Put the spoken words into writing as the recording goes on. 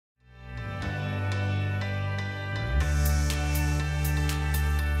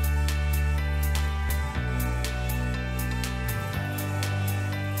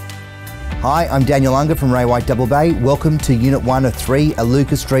Hi, I'm Daniel Ungar from Ray White Double Bay. Welcome to Unit 1 of 3,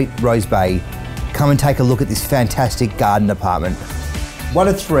 Iluka Street, Rose Bay. Come and take a look at this fantastic garden apartment. 1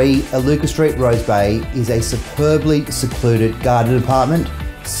 of 3, Iluka Street, Rose Bay is a superbly secluded garden apartment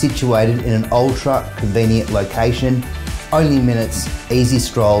situated in an ultra-convenient location, only minutes, easy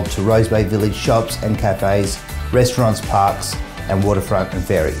stroll to Rose Bay Village shops and cafes, restaurants, parks and waterfront and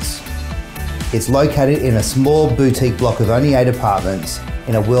ferries. It's located in a small boutique block of only 8 apartments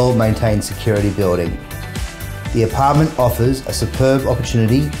in a well-maintained security building. The apartment offers a superb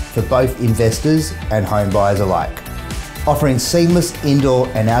opportunity for both investors and home buyers alike, offering seamless indoor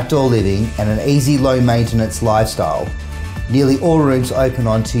and outdoor living and an easy low-maintenance lifestyle. Nearly all rooms open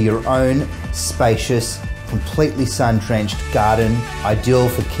onto your own spacious, completely sun-drenched garden, ideal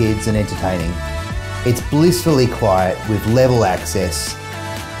for kids and entertaining. It's blissfully quiet with level access.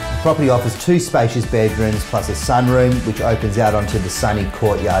 The property offers 2 spacious bedrooms plus a sunroom which opens out onto the sunny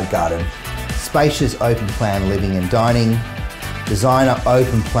courtyard garden. Spacious open plan living and dining. Designer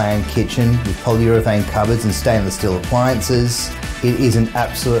open plan kitchen with polyurethane cupboards and stainless steel appliances. It is an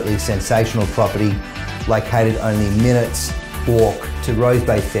absolutely sensational property located only minutes walk to Rose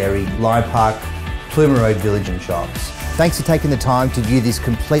Bay Ferry, Lime Park, Plumer Road Village and shops. Thanks for taking the time to view this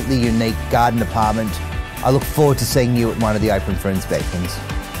completely unique garden apartment. I look forward to seeing you at one of the open for inspections.